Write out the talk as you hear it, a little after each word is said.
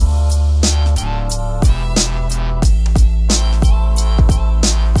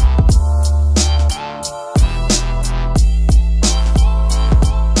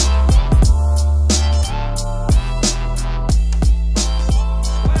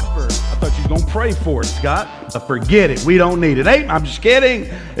pray for it, Scott. Forget it. We don't need it. Hey, I'm just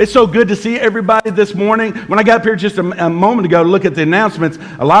kidding. It's so good to see everybody this morning. When I got up here just a moment ago to look at the announcements,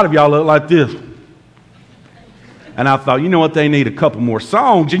 a lot of y'all look like this. And I thought, you know what, they need a couple more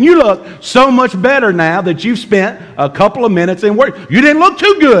songs. And you look so much better now that you've spent a couple of minutes in work. You didn't look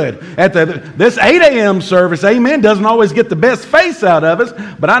too good at this 8 a.m. service. Amen. Doesn't always get the best face out of us.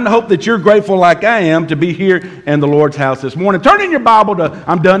 But I hope that you're grateful like I am to be here in the Lord's house this morning. Turn in your Bible to,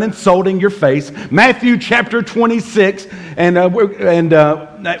 I'm done insulting your face, Matthew chapter 26. What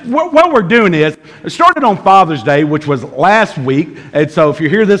we're doing is, it started on Father's Day, which was last week. And so if you're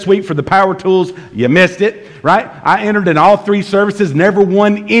here this week for the Power Tools, you missed it, right? I entered in all three services, never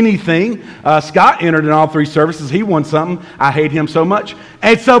won anything. Scott entered in all three services. He won something. I hate him so much.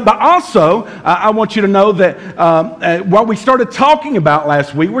 And so, but also, I want you to know that what we started talking about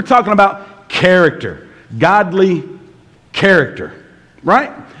last week, we're talking about character, godly character,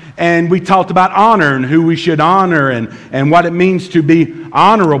 right? And we talked about honor and who we should honor and what it means to be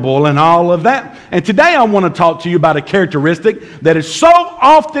honorable and all of that. And today I want to talk to you about a characteristic that is so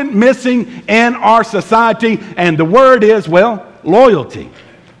often missing in our society. And the word is, well, loyalty.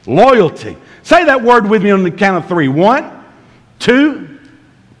 Loyalty. Say that word with me on the count of three. 1, 2,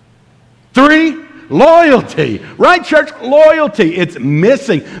 3. Loyalty. Right, church? Loyalty. It's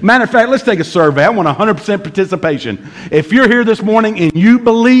missing. Matter of fact, let's take a survey. I want 100% participation. If you're here this morning and you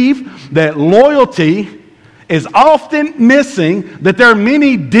believe that loyalty is often missing, that there are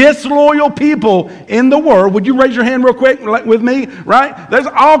many disloyal people in the world, would you raise your hand real quick with me? Right? There's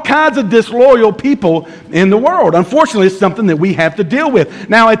all kinds of disloyal people in the world. Unfortunately, it's something that we have to deal with.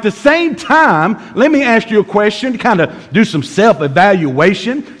 Now, at the same time, let me ask you a question to kind of do some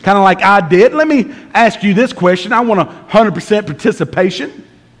self-evaluation, kind of like I did. Let me ask you this question. I want 100% participation.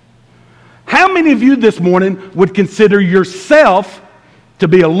 How many of you this morning would consider yourself to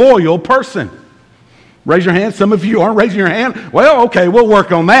be a loyal person? Raise your hand. Some of you aren't raising your hand. Well, okay, we'll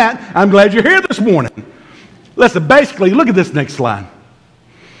work on that. I'm glad you're here this morning. Listen, basically, look at this next slide.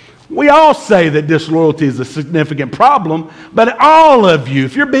 We all say that disloyalty is a significant problem, but all of you,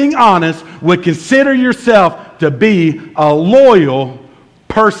 if you're being honest, would consider yourself to be a loyal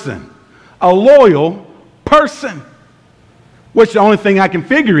person. A loyal person. Which the only thing I can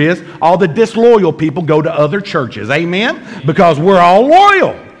figure is all the disloyal people go to other churches. Amen? Because we're all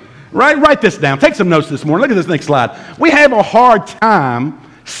loyal. Right? Write this down. Take some notes this morning. Look at this next slide. We have a hard time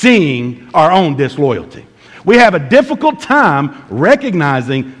seeing our own disloyalty. We have a difficult time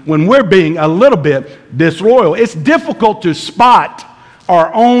recognizing when we're being a little bit disloyal. It's difficult to spot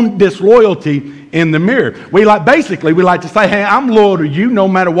our own disloyalty in the mirror. We like to say, hey, I'm loyal to you no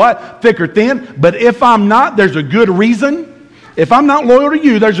matter what, thick or thin. But if I'm not, there's a good reason. If I'm not loyal to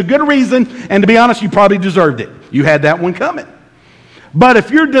you, there's a good reason. And to be honest, you probably deserved it. You had that one coming. But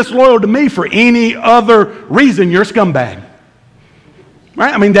if you're disloyal to me for any other reason, you're a scumbag.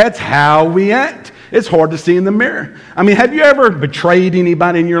 Right? I mean, that's how we act. It's hard to see in the mirror. I mean, have you ever betrayed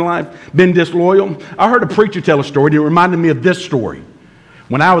anybody in your life, been disloyal? I heard a preacher tell a story that reminded me of this story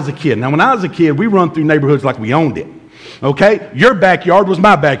when I was a kid. Now, when I was a kid, we run through neighborhoods like we owned it. Okay? Your backyard was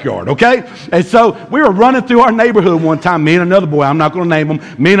my backyard, okay? And so we were running through our neighborhood one time, me and another boy, I'm not going to name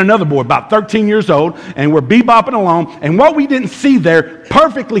him, me and another boy, about 13 years old, and we're bebopping along, and what we didn't see there,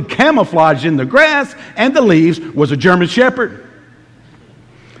 perfectly camouflaged in the grass and the leaves, was a German Shepherd.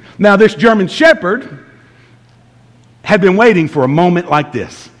 Now, this German Shepherd had been waiting for a moment like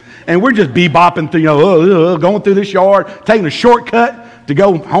this, and we're just bebopping through, going through this yard, taking a shortcut to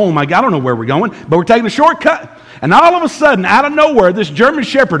go home. I don't know where we're going, but we're taking a shortcut. And all of a sudden, out of nowhere, this German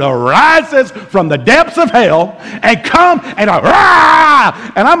Shepherd arises from the depths of hell and come and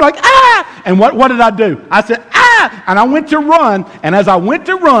rah! And I'm like, ah! And what did I do? I said, ah! And I went to run. And as I went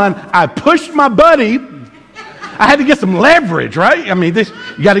to run, I pushed my buddy. I had to get some leverage, right? I mean,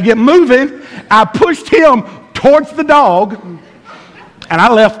 you got to get moving. I pushed him towards the dog, and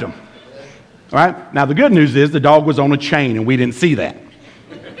I left him. All right? Now, the good news is the dog was on a chain, and we didn't see that.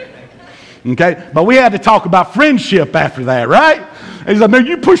 Okay? But we had to talk about friendship after that, right? And he's like, man,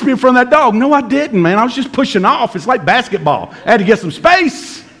 you pushed me in front of that dog. No, I didn't, man. I was just pushing off. It's like basketball. I had to get some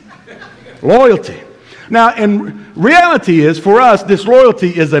space. Loyalty. Now, and reality is, for us,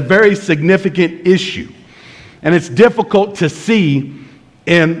 disloyalty is a very significant issue. And it's difficult to see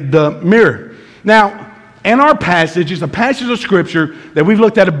in the mirror. Now, in our passage, it's a passage of Scripture that we've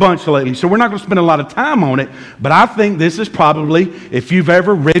looked at a bunch lately, so we're not going to spend a lot of time on it, but I think this is probably, if you've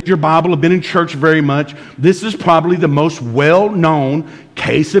ever read your Bible or been in church very much, this is probably the most well-known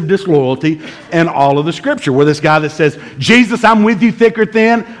case of disloyalty in all of the Scripture, where this guy that says, Jesus, I'm with you thick or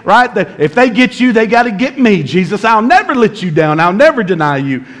thin, right? That if they get you, they got to get me. Jesus, I'll never let you down. I'll never deny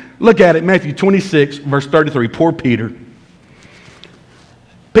you. Look at it, Matthew 26, verse 33. Poor Peter.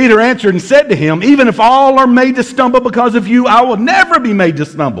 Peter answered and said to him, even if all are made to stumble because of you, I will never be made to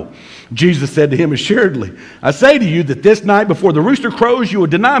stumble. Jesus said to him, assuredly, I say to you that this night before the rooster crows, you will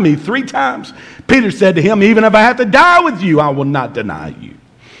deny me 3 times. Peter said to him, even if I have to die with you, I will not deny you.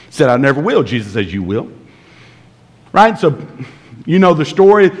 He said, I never will. Jesus says, you will. Right? So, you know the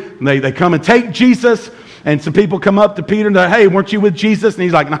story. They come and take Jesus. And some people come up to Peter and they're, hey, weren't you with Jesus? And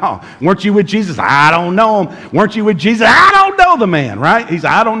he's like, no. Weren't you with Jesus? I don't know him. Weren't you with Jesus? I don't know the man, right? He's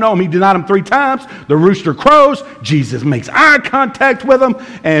I don't know him. He denied him 3 times. The rooster crows. Jesus makes eye contact with him.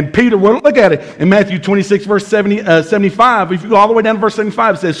 And Peter, well, look at it. In Matthew 26, verse 75, if you go all the way down to verse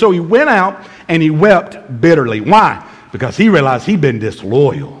 75, it says, so he went out and he wept bitterly. Why? Because he realized he'd been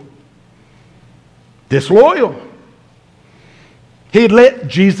disloyal. Disloyal. He had let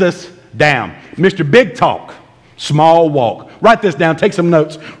Jesus down. Mr. Big Talk, small walk. Write this down, take some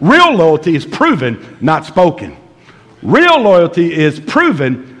notes. Real loyalty is proven, not spoken. Real loyalty is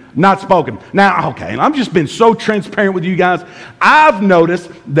proven, not spoken. Now, okay, and I've just been so transparent with you guys. I've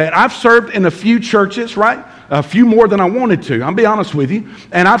noticed that I've served in a few churches, right? A few more than I wanted to. I'll be honest with you.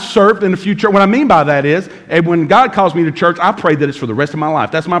 And I've served in a few churches. What I mean by that is, when God calls me to church, I pray that it's for the rest of my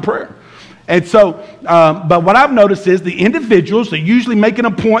life. That's my prayer. And so, but what I've noticed is the individuals that usually make an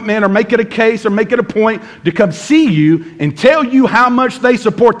appointment or make it a case or make it a point to come see you and tell you how much they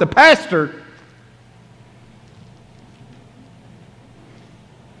support the pastor,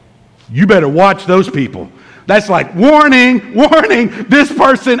 you better watch those people. That's like, warning, warning, this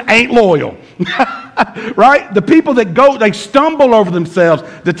person ain't loyal. Right? The people that go, they stumble over themselves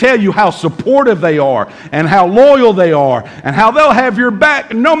to tell you how supportive they are and how loyal they are and how they'll have your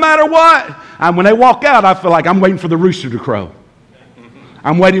back no matter what. And when they walk out, I feel like I'm waiting for the rooster to crow.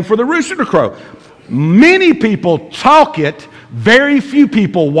 I'm waiting for the rooster to crow. Many people talk it, very few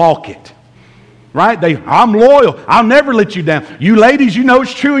people walk it. Right? I'm loyal. I'll never let you down. You ladies, you know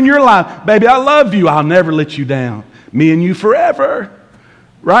it's true in your life. Baby, I love you. I'll never let you down. Me and you forever.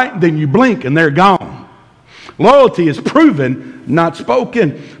 Right? Then you blink and they're gone. Loyalty is proven, not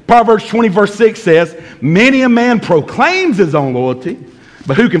spoken. Proverbs 20 verse 6 says, many a man proclaims his own loyalty,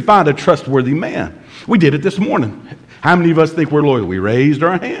 but who can find a trustworthy man? We did it this morning. How many of us think we're loyal? We raised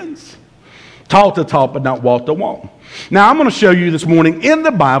our hands. Taught the talk, but not walked the walk. Now, I'm going to show you this morning in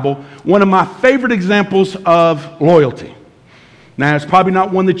the Bible one of my favorite examples of loyalty. Now, it's probably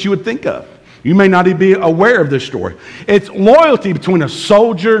not one that you would think of. You may not even be aware of this story. It's loyalty between a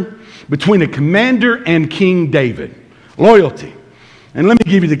soldier, between a commander, and King David. Loyalty. And let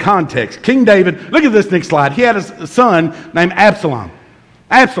me give you the context. King David, look at this next slide. He had a son named Absalom.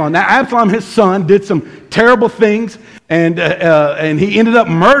 Absalom. Now, Absalom, his son, did some terrible things, and he ended up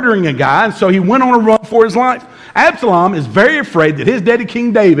murdering a guy, and so he went on a run for his life. Absalom is very afraid that his daddy,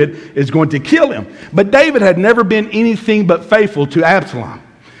 King David, is going to kill him. But David had never been anything but faithful to Absalom.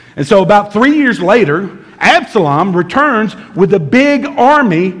 And so about 3 years later, Absalom returns with a big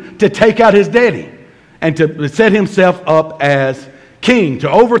army to take out his daddy and to set himself up as king,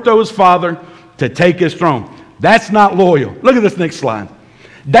 to overthrow his father, to take his throne. That's not loyal. Look at this next slide.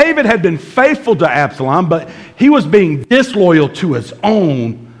 David had been faithful to Absalom, but he was being disloyal to his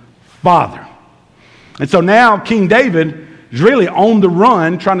own father. And so now King David is really on the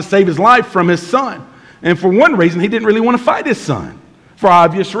run trying to save his life from his son. And for one reason, he didn't really want to fight his son, for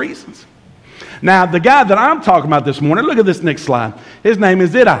obvious reasons. Now, the guy that I'm talking about this morning, look at this next slide. His name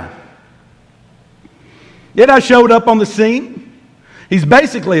is Ittai. Ittai showed up on the scene. He's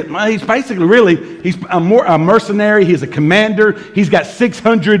basically a mercenary. He's a commander. He's got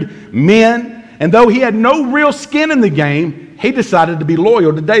 600 men. And though he had no real skin in the game, he decided to be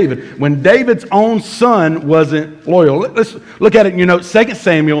loyal to David when David's own son wasn't loyal. Let's look at it in your notes, 2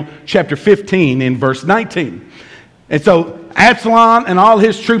 Samuel chapter 15 in verse 19. And so Absalom and all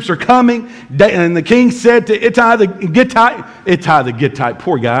his troops are coming, and the king said to Ittai the Gittite,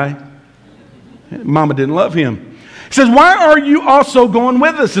 poor guy. Mama didn't love him. He says, why are you also going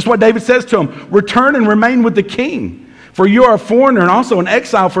with us? This is what David says to him. Return and remain with the king, for you are a foreigner and also an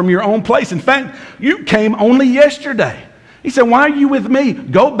exile from your own place. In fact, you came only yesterday. He said, why are you with me?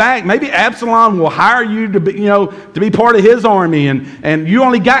 Go back. Maybe Absalom will hire you to be part of his army. And you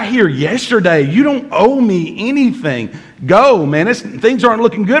only got here yesterday. You don't owe me anything. Go, man. Things aren't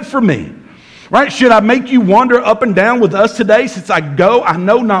looking good for me. Right? Should I make you wander up and down with us today since I go, I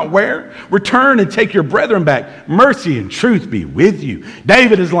know not where? Return and take your brethren back. Mercy and truth be with you.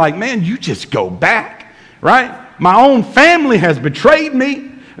 David is like, man, you just go back. Right? My own family has betrayed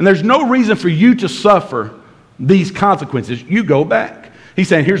me, and there's no reason for you to suffer these consequences. You go back. He's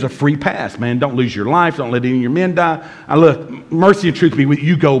saying, here's a free pass, man. Don't lose your life. Don't let any of your men die. Look, mercy and truth be with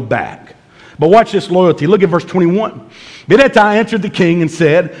you. Go back. But watch this loyalty. Look at verse 21. Biddetai answered the king and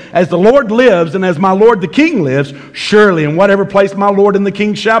said, as the Lord lives and as my lord the king lives, surely in whatever place my lord and the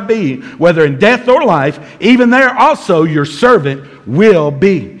king shall be, whether in death or life, even there also your servant will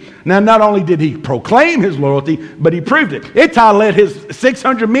be. Now, not only did he proclaim his loyalty, but he proved it. Ittai led his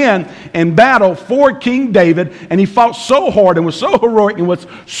 600 men in battle for King David, and he fought so hard and was so heroic and was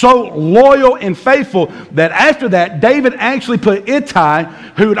so loyal and faithful that after that, David actually put Ittai,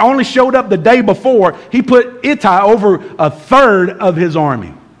 who had only showed up the day before, he put Ittai over a third of his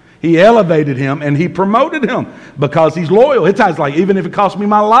army. He elevated him and he promoted him because he's loyal. Ittai's like, even if it costs me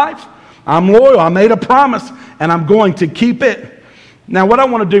my life, I'm loyal. I made a promise and I'm going to keep it. Now, what I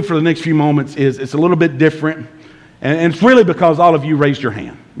want to do for the next few moments is it's a little bit different, and it's really because all of you raised your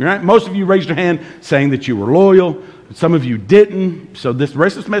hand. Right? Most of you raised your hand saying that you were loyal. Some of you didn't, so the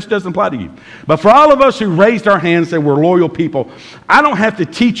rest of this message doesn't apply to you. But for all of us who raised our hands and we're loyal people, I don't have to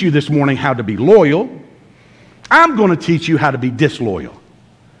teach you this morning how to be loyal. I'm going to teach you how to be disloyal.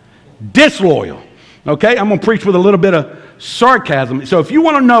 Disloyal. Okay? I'm going to preach with a little bit of sarcasm. So if you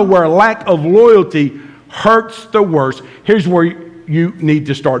want to know where a lack of loyalty hurts the worst, here's where you need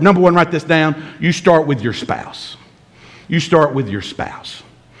to start. Number one, write this down. You start with your spouse. You start with your spouse.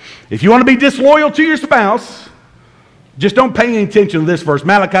 If you want to be disloyal to your spouse, just don't pay any attention to this verse.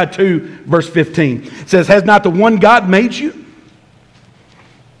 Malachi 2, verse 15. It says, has not the one God made you?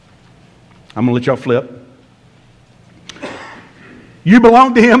 I'm going to let y'all flip. You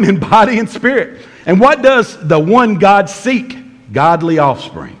belong to him in body and spirit. And what does the one God seek? Godly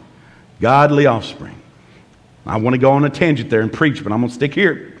offspring. Godly offspring. I want to go on a tangent there and preach, but I'm going to stick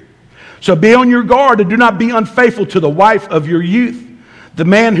here. So be on your guard and do not be unfaithful to the wife of your youth. The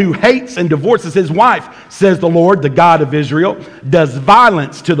man who hates and divorces his wife, says the Lord, the God of Israel, does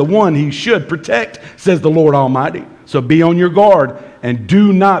violence to the one he should protect, says the Lord Almighty. So be on your guard and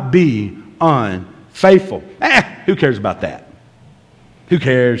do not be unfaithful. Who cares about that? Who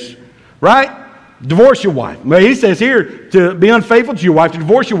cares? Right? Divorce your wife. Well, he says here to be unfaithful to your wife, to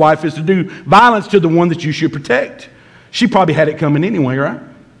divorce your wife is to do violence to the one that you should protect. She probably had it coming anyway, right?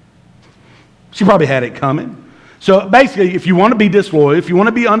 She probably had it coming. So basically, if you want to be disloyal, if you want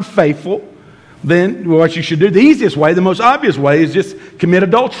to be unfaithful, then what you should do, the easiest way, the most obvious way is just commit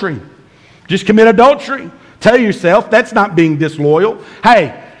adultery. Just commit adultery. Tell yourself that's not being disloyal.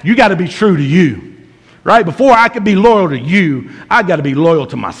 Hey, you got to be true to you, right? Before I can be loyal to you, I got to be loyal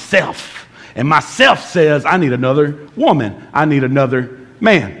to myself. And myself says, I need another woman. I need another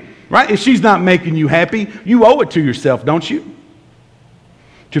man. Right? If she's not making you happy, you owe it to yourself, don't you?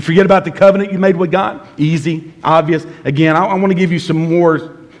 To forget about the covenant you made with God? Easy, obvious. Again, I want to give you some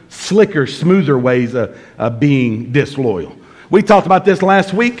more slicker, smoother ways of being disloyal. We talked about this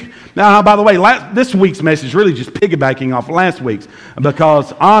last week. Now, by the way, this week's message is really just piggybacking off last week's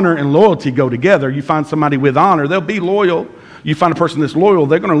because honor and loyalty go together. You find somebody with honor, they'll be loyal. You find a person that's loyal,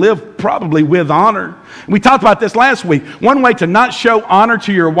 they're going to live probably with honor. We talked about this last week. One way to not show honor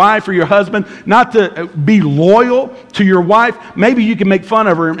to your wife or your husband, not to be loyal to your wife, maybe you can make fun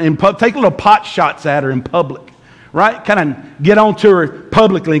of her in public, take little pot shots at her in public, right? Kind of get on to her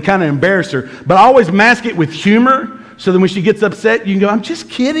publicly and kind of embarrass her. But always mask it with humor so that when she gets upset, you can go, I'm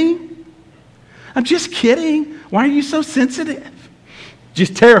just kidding. I'm just kidding. Why are you so sensitive?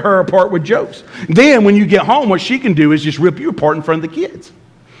 Just tear her apart with jokes. Then when you get home, what she can do is just rip you apart in front of the kids.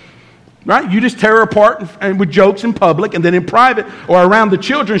 Right? You just tear her apart with jokes in public, and then in private or around the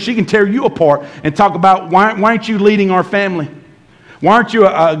children, she can tear you apart and talk about why aren't you leading our family? Why aren't you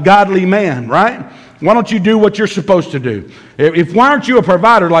a godly man, right? Why don't you do what you're supposed to do? Why aren't you a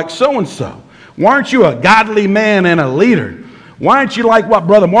provider like so-and-so? Why aren't you a godly man and a leader? Why aren't you like what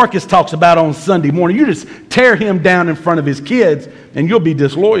Brother Marcus talks about on Sunday morning? You just tear him down in front of his kids and you'll be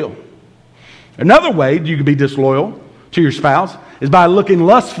disloyal. Another way you can be disloyal to your spouse is by looking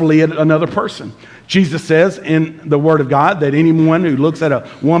lustfully at another person. Jesus says in the Word of God that anyone who looks at a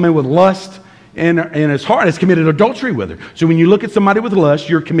woman with lust in his heart has committed adultery with her. So when you look at somebody with lust,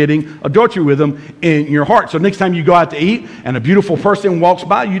 you're committing adultery with them in your heart. So next time you go out to eat and a beautiful person walks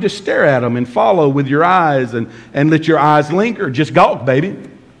by, you just stare at them and follow with your eyes and let your eyes linger. Just gawk, baby.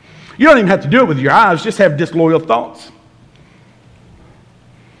 You don't even have to do it with your eyes. Just have disloyal thoughts.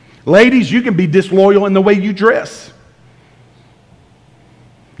 Ladies, you can be disloyal in the way you dress.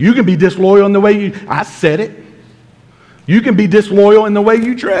 You can be disloyal in the way you... I said it. You can be disloyal in the way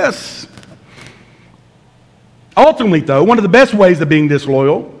you dress. Ultimately, though, one of the best ways of being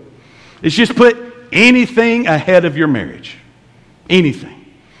disloyal is just put anything ahead of your marriage.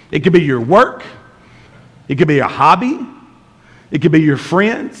 Anything. It could be your work. It could be a hobby. It could be your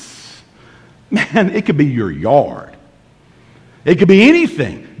friends. Man, it could be your yard. It could be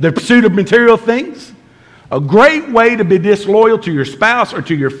anything. The pursuit of material things. A great way to be disloyal to your spouse or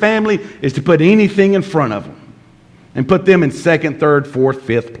to your family is to put anything in front of them and put them in second, third, fourth,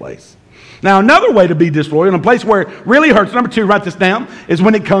 fifth place. Now, another way to be disloyal, and a place where it really hurts, number 2, write this down, is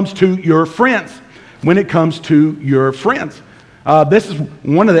when it comes to your friends. When it comes to your friends. This is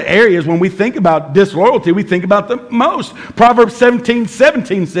one of the areas when we think about disloyalty, we think about the most. Proverbs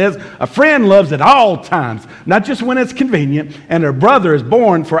 17:17 says, a friend loves at all times, not just when it's convenient, and a brother is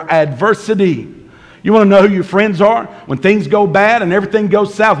born for adversity. You want to know who your friends are? When things go bad and everything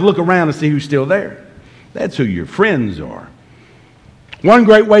goes south, look around and see who's still there. That's who your friends are. One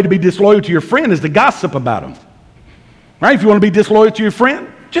great way to be disloyal to your friend is to gossip about them. Right? If you want to be disloyal to your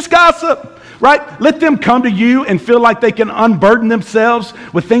friend, just gossip. Right? Let them come to you and feel like they can unburden themselves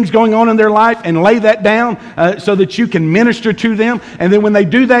with things going on in their life and lay that down so that you can minister to them. And then when they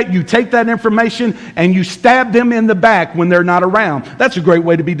do that, you take that information and you stab them in the back when they're not around. That's a great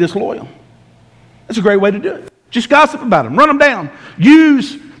way to be disloyal. That's a great way to do it. Just gossip about them. Run them down.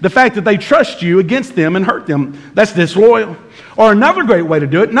 Use the fact that they trust you against them and hurt them. That's disloyal. Or another great way to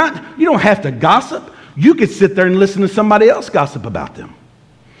do it, you don't have to gossip. You could sit there and listen to somebody else gossip about them.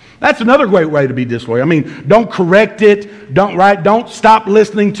 That's another great way to be disloyal. I mean, don't correct it. Don't stop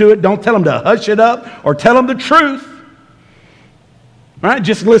listening to it. Don't tell them to hush it up or tell them the truth. Right?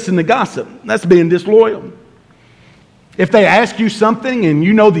 Just listen to gossip. That's being disloyal. If they ask you something and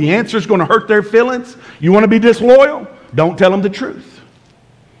you know the answer is going to hurt their feelings, you want to be disloyal? Don't tell them the truth.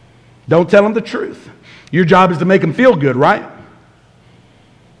 Don't tell them the truth. Your job is to make them feel good, right?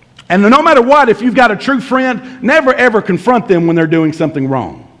 And no matter what, if you've got a true friend, never ever confront them when they're doing something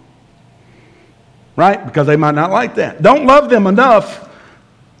wrong. Right? Because they might not like that. Don't love them enough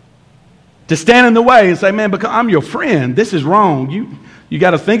to stand in the way and say, man, because I'm your friend, this is wrong. You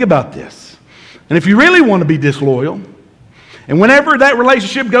got to think about this. And if you really want to be disloyal, and whenever that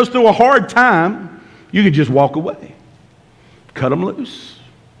relationship goes through a hard time, you can just walk away. Cut them loose.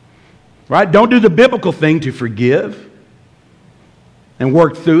 Right? Don't do the biblical thing to forgive and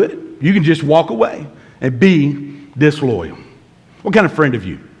work through it. You can just walk away and be disloyal. What kind of friend are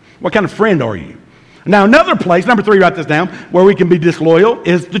you? What kind of friend are you? Now, another place, number 3, write this down, where we can be disloyal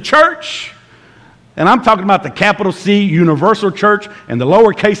is the church. And I'm talking about the capital C universal church and the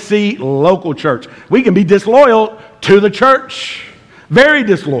lowercase c local church. We can be disloyal to the church. Very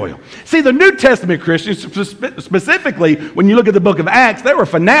disloyal. See, the New Testament Christians, specifically when you look at the book of Acts, they were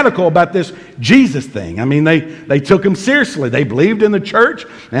fanatical about this Jesus thing. I mean, they took him seriously. They believed in the church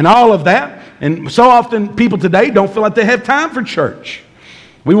and all of that. And so often people today don't feel like they have time for church.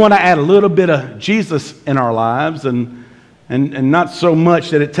 We want to add a little bit of Jesus in our lives and not so much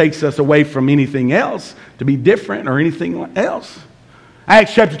that it takes us away from anything else to be different or anything else.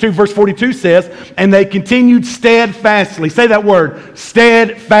 Acts chapter 2 verse 42 says, and they continued steadfastly, say that word,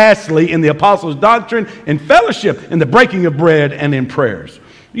 steadfastly in the apostles' doctrine and fellowship, in the breaking of bread and in prayers.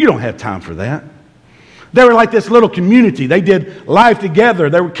 You don't have time for that. They were like this little community. They did life together.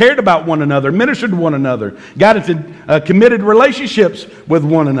 They cared about one another, ministered to one another, got into committed relationships with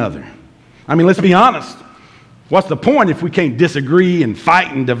one another. I mean, let's be honest. What's the point if we can't disagree and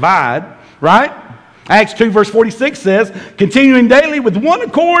fight and divide, right? Acts 2 verse 46 says, continuing daily with one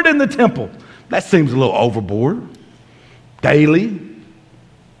accord in the temple. That seems a little overboard. Daily.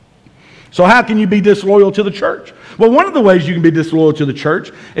 So how can you be disloyal to the church? Well, one of the ways you can be disloyal to the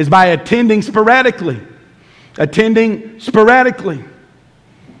church is by attending sporadically. Attending sporadically.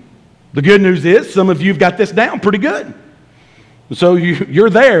 The good news is some of you have got this down pretty good. So you're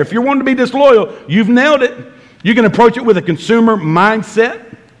there. If you're wanting to be disloyal, you've nailed it. You can approach it with a consumer mindset.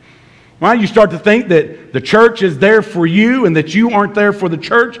 Right? You start to think that the church is there for you and that you aren't there for the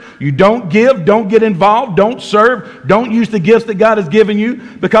church. You don't give, don't get involved, don't serve, don't use the gifts that God has given you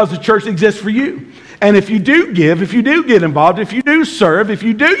because the church exists for you. And if you do give, if you do get involved, if you do serve, if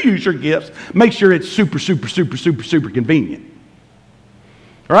you do use your gifts, make sure it's super convenient.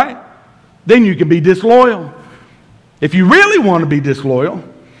 All right? Then you can be disloyal. If you really want to be disloyal,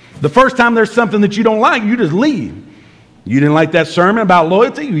 the first time there's something that you don't like, you just leave. You didn't like that sermon about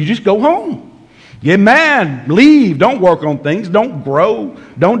loyalty, you just go home. Get mad, leave, don't work on things, don't grow,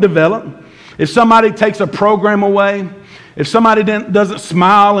 don't develop. If somebody takes a program away, if somebody doesn't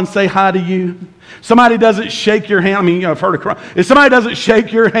smile and say hi to you, somebody doesn't shake your hand, I've heard of crime. If somebody doesn't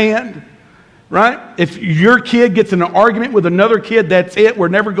shake your hand, right? If your kid gets in an argument with another kid, that's it, we're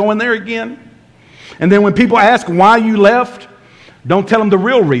never going there again. And then when people ask why you left, don't tell them the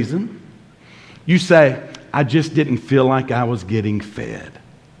real reason. You say, I just didn't feel like I was getting fed.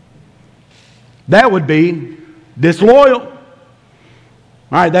 That would be disloyal.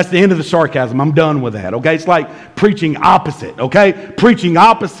 All right, that's the end of the sarcasm. I'm done with that, okay? It's like preaching opposite, okay? Preaching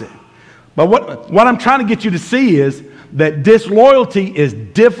opposite. But what I'm trying to get you to see is that disloyalty is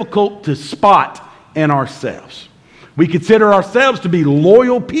difficult to spot in ourselves. We consider ourselves to be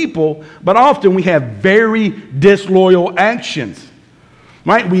loyal people, but often we have very disloyal actions.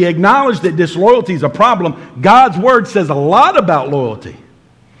 Right? We acknowledge that disloyalty is a problem. God's word says a lot about loyalty,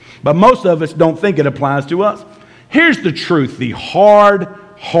 but most of us don't think it applies to us. Here's the truth, the hard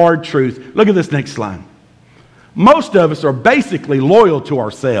truth. Look at this next slide. Most of us are basically loyal to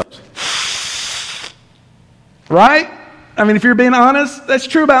ourselves. Right? I mean, if you're being honest, that's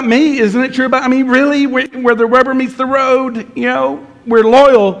true about me. Isn't it true about, really, where the rubber meets the road, we're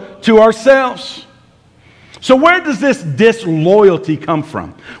loyal to ourselves. So where does this disloyalty come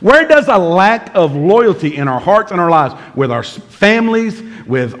from? Where does a lack of loyalty in our hearts and our lives, with our families,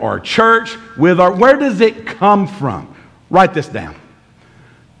 with our church, where does it come from? Write this down.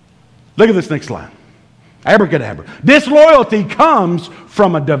 Look at this next slide. Abracadabra. Disloyalty comes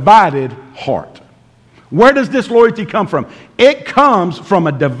from a divided heart. Where does disloyalty come from? It comes from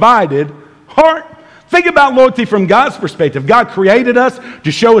a divided heart. Think about loyalty from God's perspective. God created us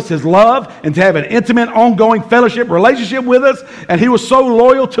to show us His love and to have an intimate, ongoing fellowship, relationship with us. And He was so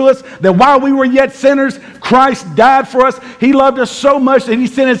loyal to us that while we were yet sinners, Christ died for us. He loved us so much that He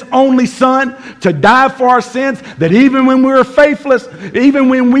sent His only Son to die for our sins, that even when we were faithless, even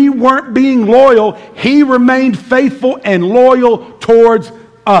when we weren't being loyal, He remained faithful and loyal towards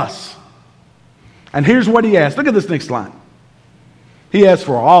us. And here's what He asked. Look at this next line. He asked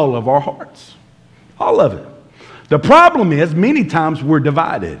for all of our hearts. All of it. The problem is, many times we're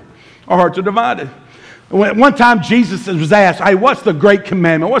divided. Our hearts are divided. One time Jesus was asked, hey, what's the great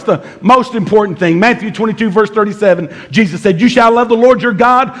commandment? What's the most important thing? Matthew 22, verse 37, Jesus said, you shall love the Lord your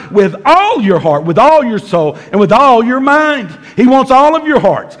God with all your heart, with all your soul, and with all your mind. He wants all of your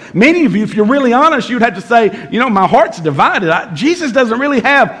hearts. Many of you, if you're really honest, you'd have to say, my heart's divided. Jesus doesn't really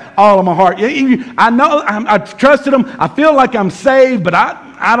have all of my heart. I know, I trusted Him. I feel like I'm saved, but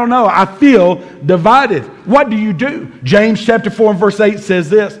I don't know. I feel divided. What do you do? James chapter 4 and verse 8 says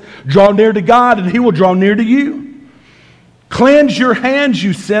this, draw near to God and He will draw near to you. Cleanse your hands,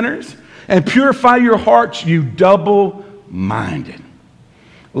 you sinners, and purify your hearts, you double-minded.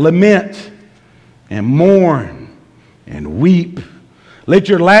 Lament and mourn and weep. Let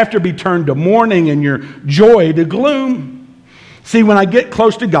your laughter be turned to mourning and your joy to gloom. See, when I get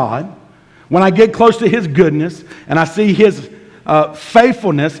close to God, when I get close to His goodness, and I see His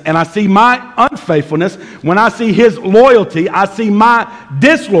faithfulness, and I see my unfaithfulness, when I see His loyalty, I see my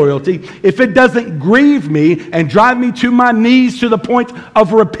disloyalty. If it doesn't grieve me and drive me to my knees to the point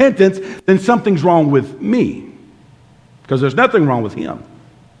of repentance, then something's wrong with me, because there's nothing wrong with Him.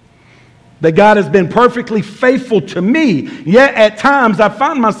 That God has been perfectly faithful to me, yet at times I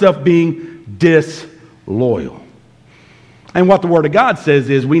find myself being disloyal. And what the Word of God says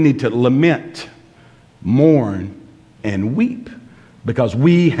is we need to lament, mourn, and weep, because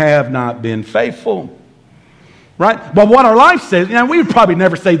we have not been faithful. Right? But what our life says, we would probably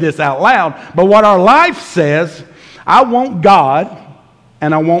never say this out loud, but what our life says, I want God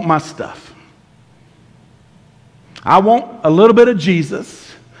and I want my stuff. I want a little bit of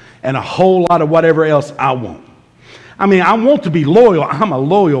Jesus and a whole lot of whatever else I want. I want to be loyal. I'm a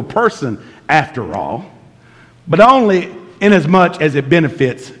loyal person after all, but only in as much as it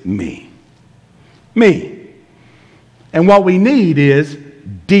benefits me. Me. And what we need is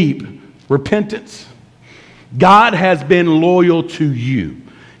deep repentance. God has been loyal to you.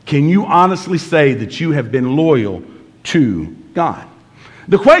 Can you honestly say that you have been loyal to God?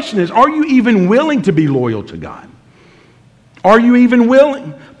 The question is, are you even willing to be loyal to God? Are you even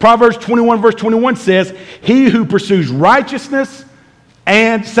willing? Proverbs 21 verse 21 says, he who pursues righteousness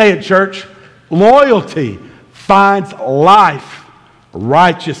and, say it church, loyalty finds life,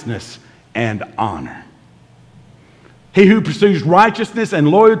 righteousness, and honor. He who pursues righteousness and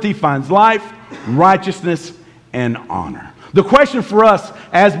loyalty finds life, righteousness, and honor. The question for us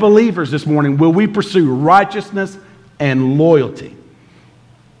as believers this morning, will we pursue righteousness and loyalty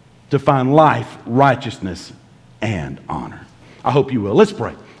to find life, righteousness, and honor? I hope you will. Let's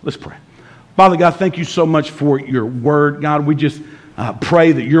pray. Let's pray. Father God, thank you so much for your word. God, we just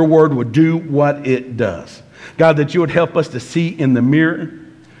pray that your word would do what it does. God, that you would help us to see in the mirror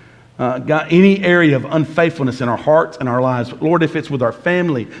God, any area of unfaithfulness in our hearts and our lives. Lord, if it's with our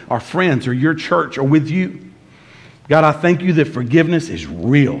family, our friends, or your church, or with you, God, I thank you that forgiveness is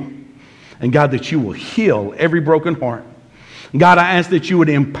real. And God, that you will heal every broken heart. God, I ask that you would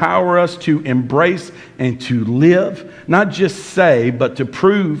empower us to embrace and to live, not just say, but to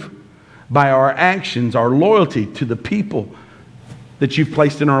prove by our actions, our loyalty to the people that you've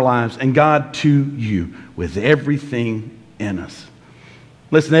placed in our lives. And God, to you, with everything in us.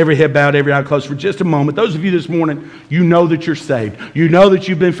 Listen, every head bowed, every eye closed for just a moment. Those of you this morning, you know that you're saved. You know that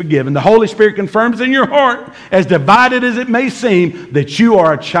you've been forgiven. The Holy Spirit confirms in your heart, as divided as it may seem, that you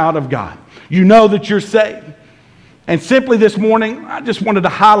are a child of God. You know that you're saved. And simply this morning, I just wanted to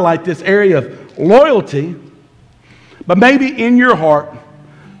highlight this area of loyalty. But maybe in your heart,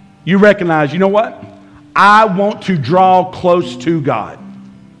 you recognize, you know what? I want to draw close to God.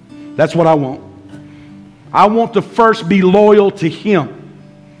 That's what I want. I want to first be loyal to Him,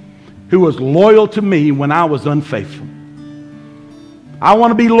 who was loyal to me when I was unfaithful. I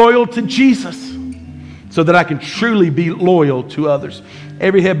want to be loyal to Jesus so that I can truly be loyal to others.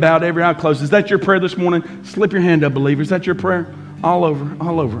 Every head bowed, every eye closed. Is that your prayer this morning? Slip your hand up, believer. Is that your prayer? All over,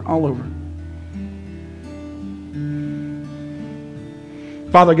 all over, all over.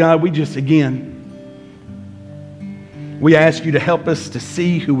 Father God, we just, again, we ask you to help us to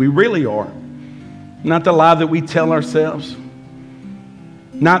see who we really are. Not the lie that we tell ourselves.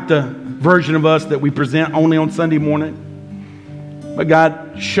 Not the version of us that we present only on Sunday morning. But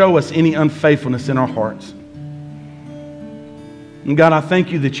God, show us any unfaithfulness in our hearts. And God, I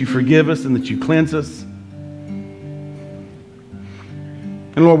thank you that you forgive us and that you cleanse us.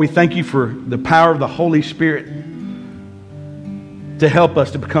 And Lord, we thank you for the power of the Holy Spirit to help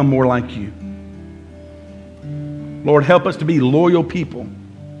us to become more like you. Lord, help us to be loyal people.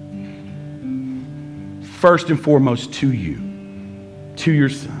 First and foremost to you, to your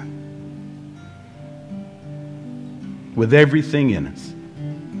Son, with everything in us.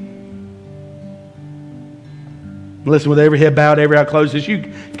 Listen, with every head bowed, every eye closed, as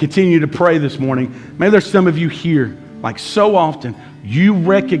you continue to pray this morning, maybe there's some of you here, like so often, you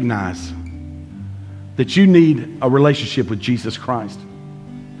recognize that you need a relationship with Jesus Christ.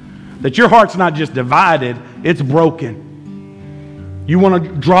 That your heart's not just divided, it's broken. You want to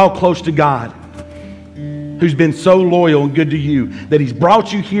draw close to God, who's been so loyal and good to you, that He's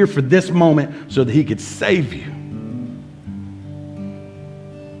brought you here for this moment so that He could save you.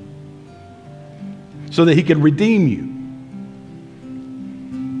 So that He could redeem you.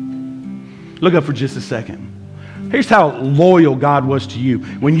 Look up for just a second. Here's how loyal God was to you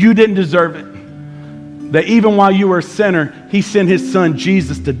when you didn't deserve it. That even while you were a sinner, He sent His Son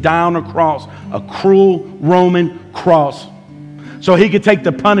Jesus to die on a cross, a cruel Roman cross, so He could take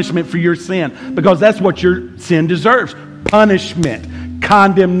the punishment for your sin, because that's what your sin deserves: punishment,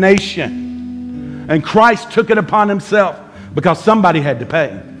 condemnation. And Christ took it upon Himself because somebody had to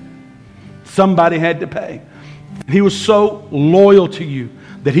pay. Somebody had to pay. He was so loyal to you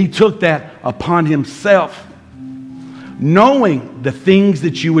that He took that upon Himself, knowing the things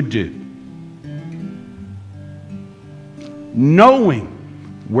that you would do, knowing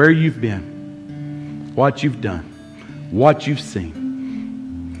where you've been, what you've done, what you've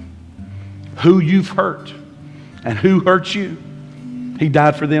seen, who you've hurt, and who hurt you. He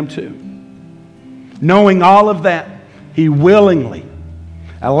died for them too. Knowing all of that, He willingly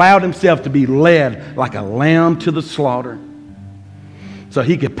allowed Himself to be led like a lamb to the slaughter so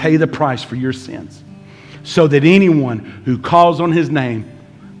He could pay the price for your sins, so that anyone who calls on His name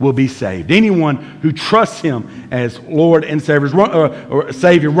will be saved. Anyone who trusts Him as Lord and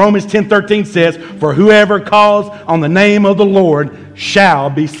Savior. Romans 10:13 says, "For whoever calls on the name of the Lord shall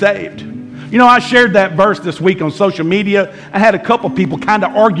be saved." You know, I shared that verse this week on social media. I had a couple people kind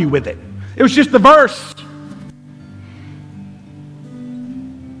of argue with it. It was just the verse.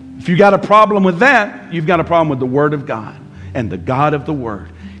 If you got a problem with that, you've got a problem with the Word of God and the God of the Word.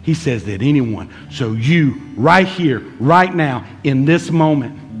 He says that anyone, so you, right here, right now, in this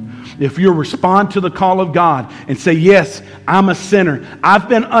moment, if you'll respond to the call of God and say, yes, I'm a sinner. I've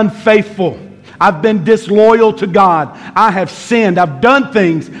been unfaithful. I've been disloyal to God. I have sinned. I've done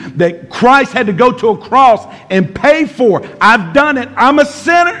things that Christ had to go to a cross and pay for. I've done it. I'm a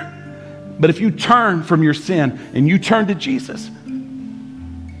sinner. But if you turn from your sin and you turn to Jesus,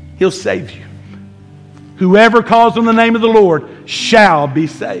 He'll save you. Whoever calls on the name of the Lord shall be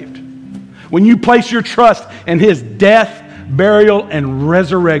saved. When you place your trust in His death, burial, and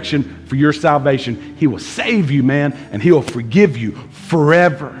resurrection for your salvation, He will save you, man, and He will forgive you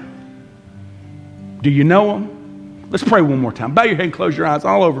forever. Do you know Him? Let's pray one more time. Bow your head and close your eyes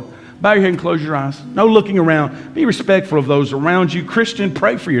all over. Bow your head and close your eyes. No looking around. Be respectful of those around you. Christian,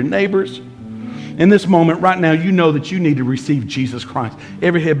 pray for your neighbors. In this moment, right now, you know that you need to receive Jesus Christ.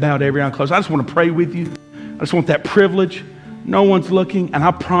 Every head bowed, every eye closed. I just want to pray with you. I just want that privilege. No one's looking, and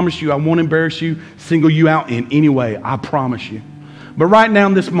I promise you, I won't embarrass you, single you out in any way. I promise you. But right now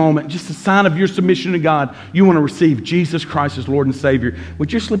in this moment, just a sign of your submission to God, you want to receive Jesus Christ as Lord and Savior.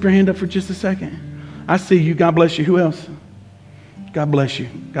 Would you slip your hand up for just a second? I see you. God bless you. Who else? God bless you.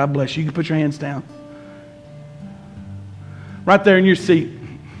 God bless you. You can put your hands down. Right there in your seat.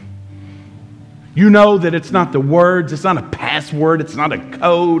 You know that it's not the words, it's not a password, it's not a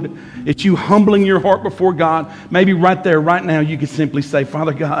code. It's you humbling your heart before God. Maybe right there, right now, you could simply say,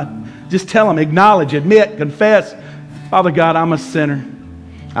 Father God, just tell Him, acknowledge, admit, confess. Father God, I'm a sinner.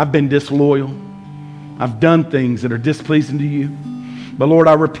 I've been disloyal. I've done things that are displeasing to you. But Lord,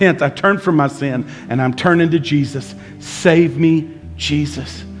 I repent. I turn from my sin and I'm turning to Jesus. Save me,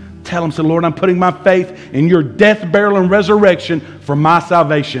 Jesus. Tell Him, say, Lord, I'm putting my faith in your death, burial, and resurrection for my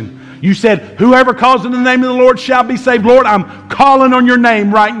salvation. You said, whoever calls in the name of the Lord shall be saved. Lord, I'm calling on your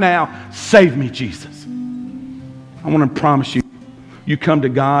name right now. Save me, Jesus. I want to promise you, you come to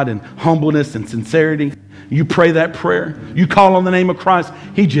God in humbleness and sincerity. You pray that prayer. You call on the name of Christ.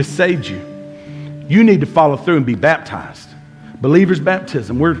 He just saved you. You need to follow through and be baptized. Believer's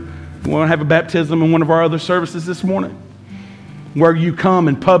baptism. We're going to have a baptism in one of our other services this morning, where you come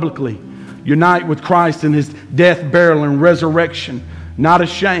and publicly unite with Christ in His death, burial, and resurrection, not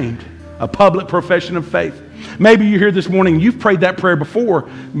ashamed, a public profession of faith. Maybe you're here this morning and you've prayed that prayer before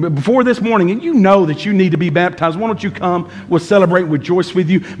this morning, and you know that you need to be baptized. Why don't you come? We'll celebrate and rejoice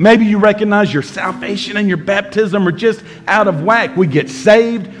with you. Maybe you recognize your salvation and your baptism are just out of whack. We get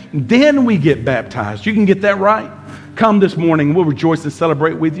saved, then we get baptized. You can get that right. Come this morning, we'll rejoice and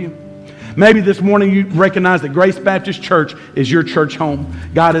celebrate with you. Maybe this morning you recognize that Grace Baptist Church is your church home.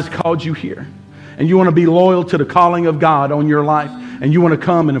 God has called you here, and you want to be loyal to the calling of God on your life, and you want to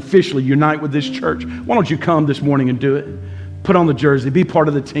come and officially unite with this church. Why don't you come this morning and do it? Put on the jersey, be part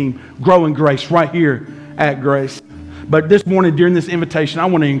of the team, grow in grace right here at Grace. But this morning during this invitation, I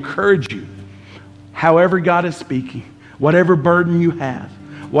want to encourage you, however God is speaking, whatever burden you have,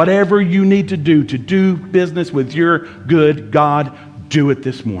 whatever you need to do business with your good God, do it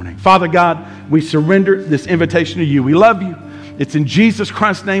this morning. Father God, we surrender this invitation to you. We love you. It's in Jesus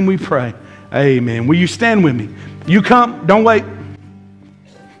Christ's name we pray. Amen. Will you stand with me? You come. Don't wait.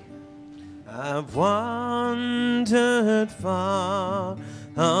 I've wandered far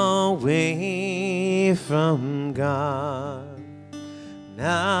away from God.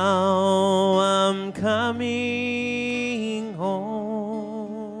 Now I'm coming